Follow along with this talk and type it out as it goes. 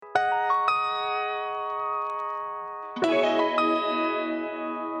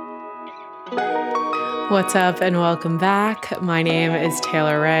What's up and welcome back. My name is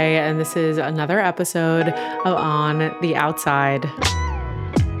Taylor Ray, and this is another episode of On the Outside.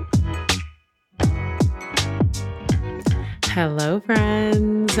 Hello,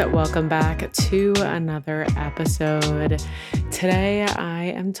 friends. Welcome back to another episode. Today, I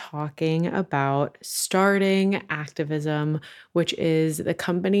am talking about starting ACTIV-ISM, which is the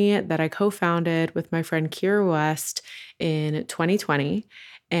company that I co-founded with my friend Kira West in 2020.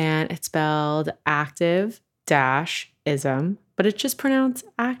 And it's spelled active-ism, but it's just pronounced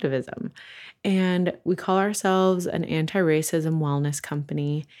activism. And we call ourselves an anti-racism wellness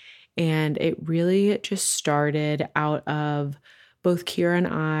company. And it really just started out of both Kira and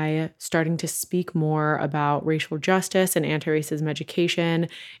I starting to speak more about racial justice and anti-racism education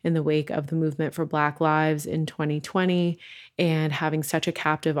in the wake of the movement for Black Lives in 2020, and having such a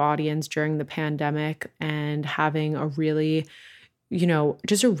captive audience during the pandemic, and having a really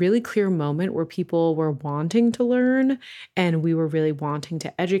just a really clear moment where people were wanting to learn and we were really wanting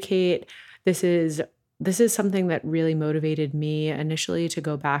to educate. This is something that really motivated me initially to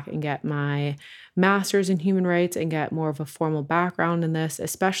go back and get my master's in human rights and get more of a formal background in this,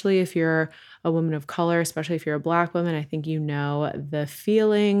 especially if you're a woman of color, especially if you're a Black woman. I think you know the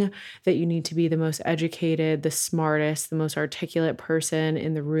feeling that you need to be the most educated, the smartest, the most articulate person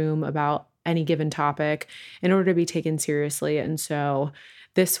in the room about any given topic in order to be taken seriously. And so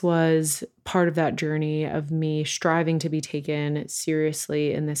this was part of that journey of me striving to be taken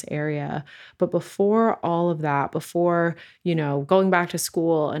seriously in this area. But before all of that, before, going back to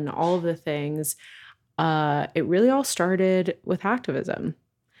school and all of the things, it really all started with activism.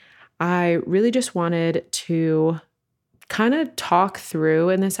 I really just wanted to kind of talk through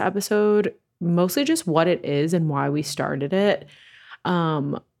in this episode, mostly just what it is and why we started it.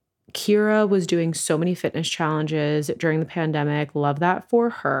 Kira was doing so many fitness challenges during the pandemic. Love that for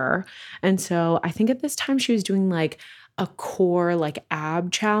her. And so I think at this time she was doing like a core like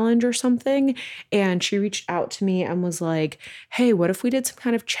ab challenge or something. And she reached out to me and was like, hey, what if we did some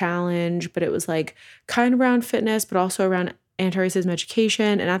kind of challenge, but it was like kind of around fitness, but also around anti-racism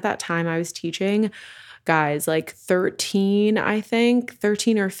education. And at that time I was teaching guys like 13 or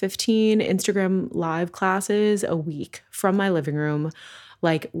 15 Instagram live classes a week from my living room,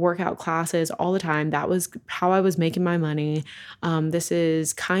 like workout classes all the time. That was how I was making my money. This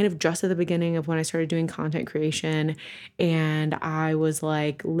is kind of just at the beginning of when I started doing content creation, and I was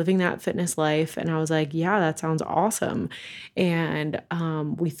like living that fitness life, and I was like, yeah, that sounds awesome. And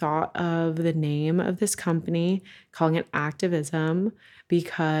we thought of the name of this company, calling it ACTIV-ISM,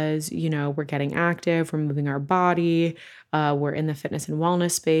 because, we're getting active, we're moving our body, we're in the fitness and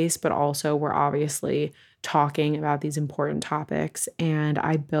wellness space, but also we're obviously talking about these important topics. And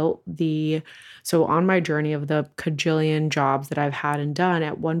I built so on my journey of the cajillion jobs that I've had and done,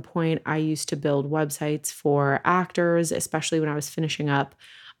 at one point I used to build websites for actors, especially when I was finishing up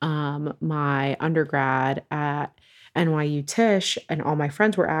my undergrad at NYU Tisch, and all my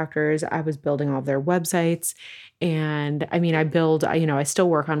friends were actors. I was building all of their websites. And I mean, I still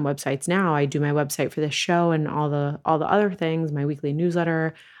work on websites now. I do my website for this show and all the other things, my weekly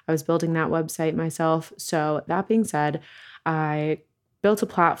newsletter. I was building that website myself. So that being said, I built a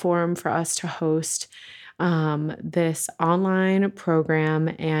platform for us to host this online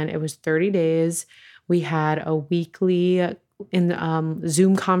program, and it was 30 days. We had a weekly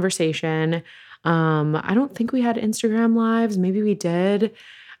Zoom conversation. I don't think we had Instagram lives. Maybe we did.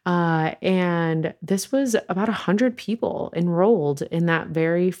 And this was about 100 people enrolled in that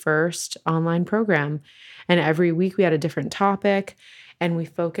very first online program. And every week we had a different topic, and we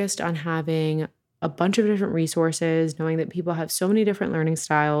focused on having a bunch of different resources, knowing that people have so many different learning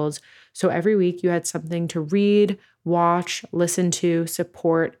styles. So every week you had something to read, watch, listen to,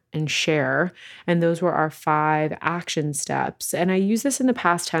 support, and share. And those were our 5 action steps. And I use this in the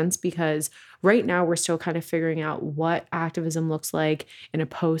past tense because right now we're still kind of figuring out what activism looks like in a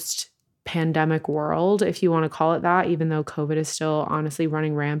post-pandemic world, if you want to call it that, even though COVID is still honestly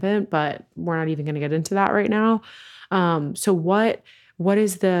running rampant, but we're not even going to get into that right now. So what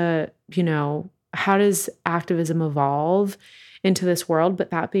is how does activism evolve into this world? But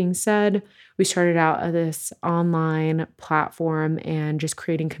that being said, we started out at this online platform and just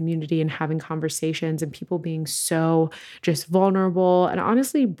creating community and having conversations, and people being so just vulnerable and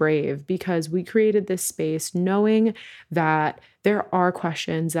honestly brave, because we created this space knowing that there are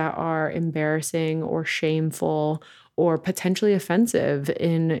questions that are embarrassing or shameful or potentially offensive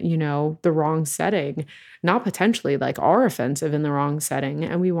in, the wrong setting, not potentially, like are offensive in the wrong setting.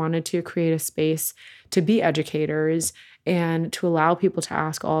 And we wanted to create a space to be educators and to allow people to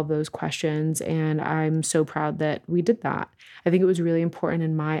ask all of those questions. And I'm so proud that we did that. I think it was really important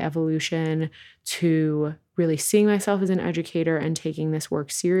in my evolution to really seeing myself as an educator and taking this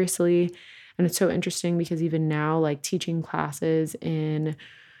work seriously. And it's so interesting because even now, like teaching classes in,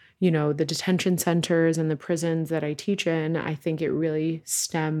 the detention centers and the prisons that I teach in, I think it really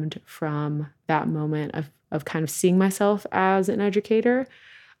stemmed from that moment of kind of seeing myself as an educator.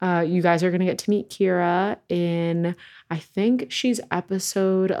 You guys are going to get to meet Kira in, I think she's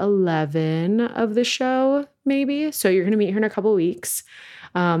episode 11 of the show, maybe. So you're going to meet her in a couple weeks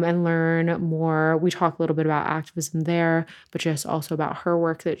and learn more. We talk a little bit about activism there, but just also about her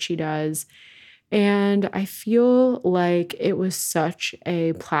work that she does. And I feel like it was such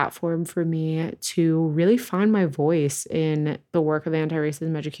a platform for me to really find my voice in the work of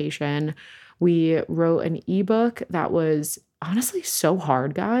anti-racism education. We wrote an ebook that was honestly so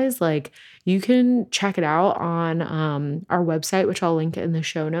hard, guys. Like you can check it out on our website, which I'll link in the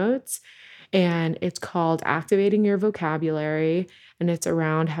show notes. And it's called Activating Your Vocabulary. And it's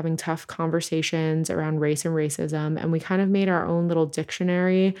around having tough conversations around race and racism. And we kind of made our own little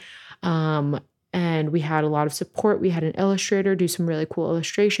dictionary. Um, and we had a lot of support. We had an illustrator do some really cool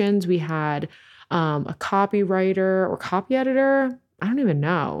illustrations. We had a copywriter or copy editor. I don't even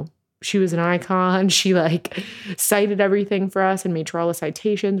know. She was an icon. She like cited everything for us and made sure all the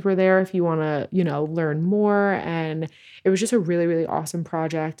citations were there if you want to, learn more. And it was just a really, really awesome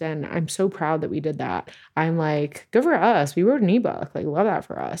project. And I'm so proud that we did that. I'm like, good for us. We wrote an ebook. Like, love that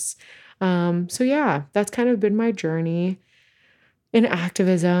for us. So yeah, that's kind of been my journey in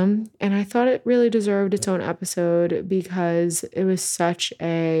activism, and I thought it really deserved its own episode because it was such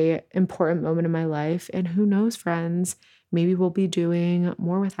a important moment in my life. And who knows, friends, maybe we'll be doing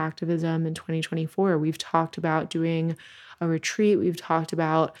more with activism in 2024. We've talked about doing a retreat. We've talked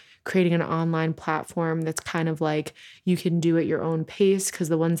about creating an online platform that's kind of like you can do at your own pace, because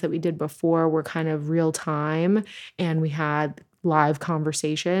the ones that we did before were kind of real time and we had live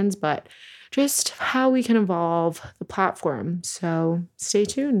conversations, but just how we can evolve the platform. So stay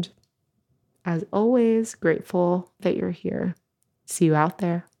tuned. As always, grateful that you're here. See you out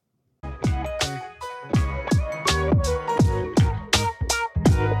there.